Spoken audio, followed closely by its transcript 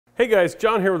Hey guys,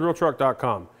 John here with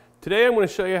RealTruck.com. Today I'm going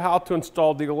to show you how to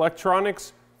install the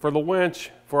electronics for the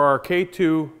winch for our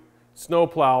K2 Snow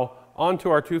Plow onto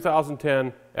our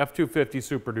 2010 F250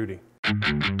 Super Duty.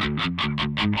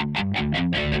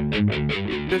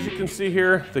 As you can see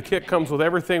here, the kit comes with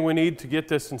everything we need to get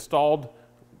this installed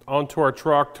onto our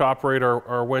truck to operate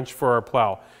our winch for our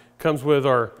plow. It comes with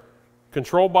our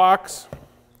control box,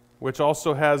 which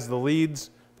also has the leads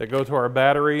that go to our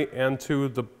battery and to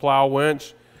the plow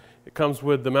winch. It comes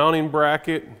with the mounting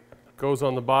bracket, goes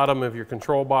on the bottom of your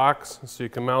control box so you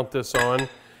can mount this on.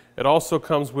 It also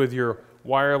comes with your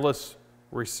wireless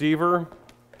receiver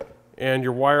and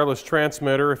your wireless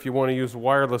transmitter if you want to use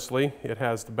wirelessly. It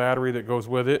has the battery that goes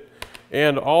with it.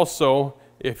 And also,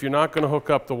 if you're not going to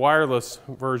hook up the wireless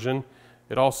version,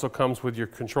 it also comes with your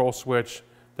control switch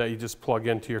that you just plug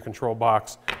into your control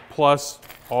box, plus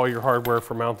all your hardware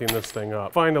for mounting this thing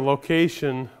up. Find a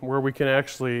location where we can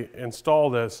actually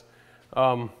install this.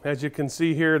 As you can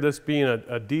see here, this being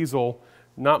a diesel,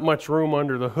 not much room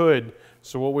under the hood.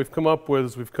 So what we've come up with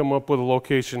is we've come up with a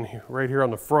location right here on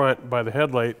the front by the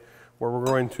headlight where we're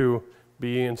going to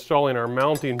be installing our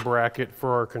mounting bracket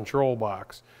for our control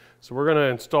box. So we're going to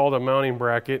install the mounting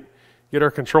bracket, get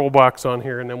our control box on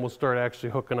here, and then we'll start actually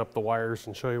hooking up the wires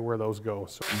and show you where those go.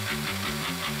 So.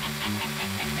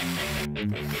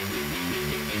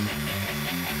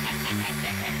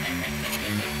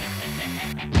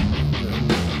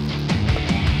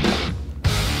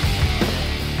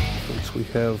 Once we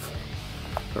have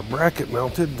our bracket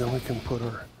mounted, then we can put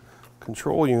our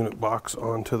control unit box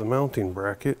onto the mounting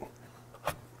bracket.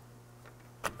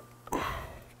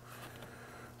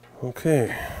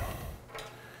 Okay.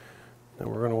 Then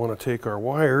we're going to want to take our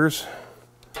wires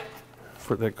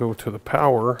that go to the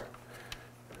power,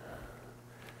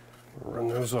 run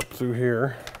those up through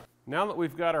here. Now that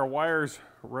we've got our wires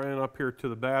running up here to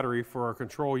the battery for our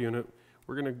control unit,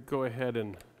 we're going to go ahead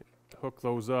and hook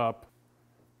those up.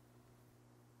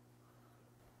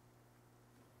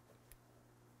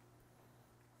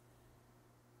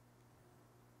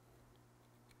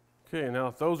 Okay, now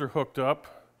if those are hooked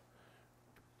up,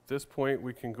 at this point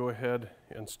we can go ahead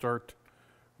and start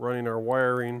running our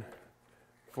wiring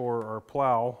for our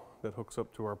plow that hooks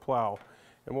up to our plow.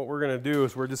 And what we're going to do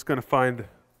is we're just going to find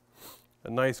a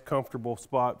nice comfortable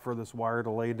spot for this wire to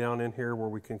lay down in here where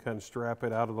we can kind of strap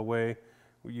it out of the way.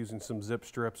 We're using some zip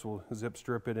strips. We'll zip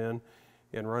strip it in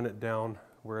and run it down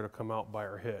where it'll come out by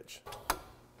our hitch.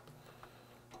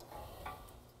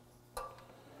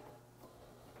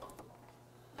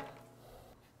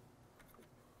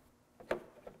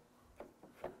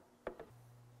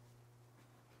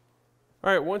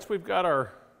 All right, once we've got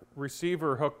our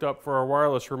receiver hooked up for our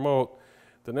wireless remote,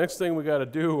 the next thing we got to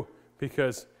do,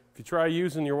 because if you try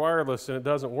using your wireless and it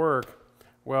doesn't work,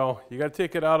 well, you got to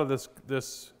take it out of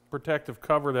this protective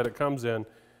cover that it comes in,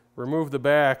 remove the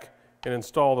back, and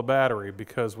install the battery,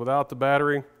 because without the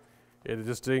battery, it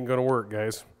just ain't going to work,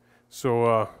 guys.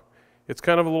 So it's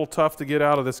kind of a little tough to get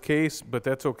out of this case, but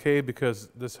that's okay because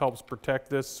this helps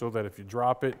protect this so that if you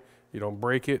drop it, you don't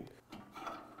break it.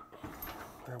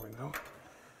 There we go.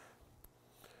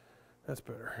 That's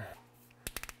better.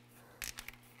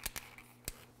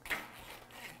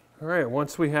 All right,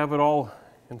 once we have it all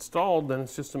installed, then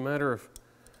it's just a matter of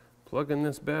plugging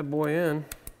this bad boy in.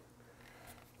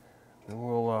 And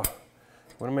we'll want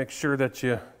to make sure that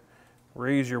you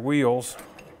raise your wheels.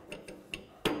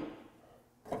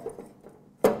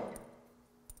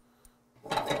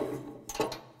 All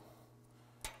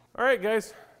right,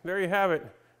 guys, there you have it.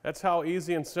 That's how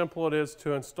easy and simple it is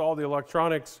to install the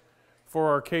electronics for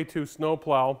our K2 Snow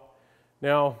Plow.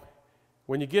 Now,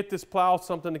 when you get this plow,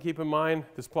 something to keep in mind,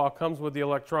 this plow comes with the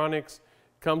electronics,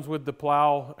 comes with the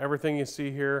plow, everything you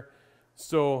see here.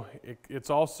 So it's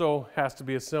also has to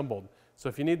be assembled. So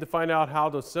if you need to find out how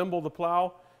to assemble the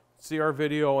plow, see our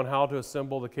video on how to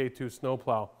assemble the K2 Snow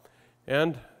Plow.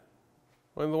 And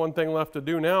the one thing left to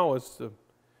do now is to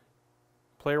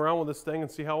play around with this thing and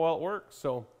see how well it works.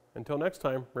 So until next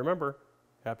time, remember,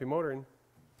 happy motoring.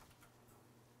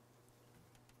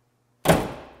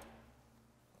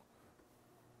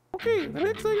 Okay, the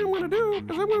next thing I'm going to do is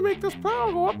I'm going to make this plow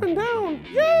go up and down.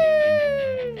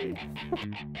 Yay!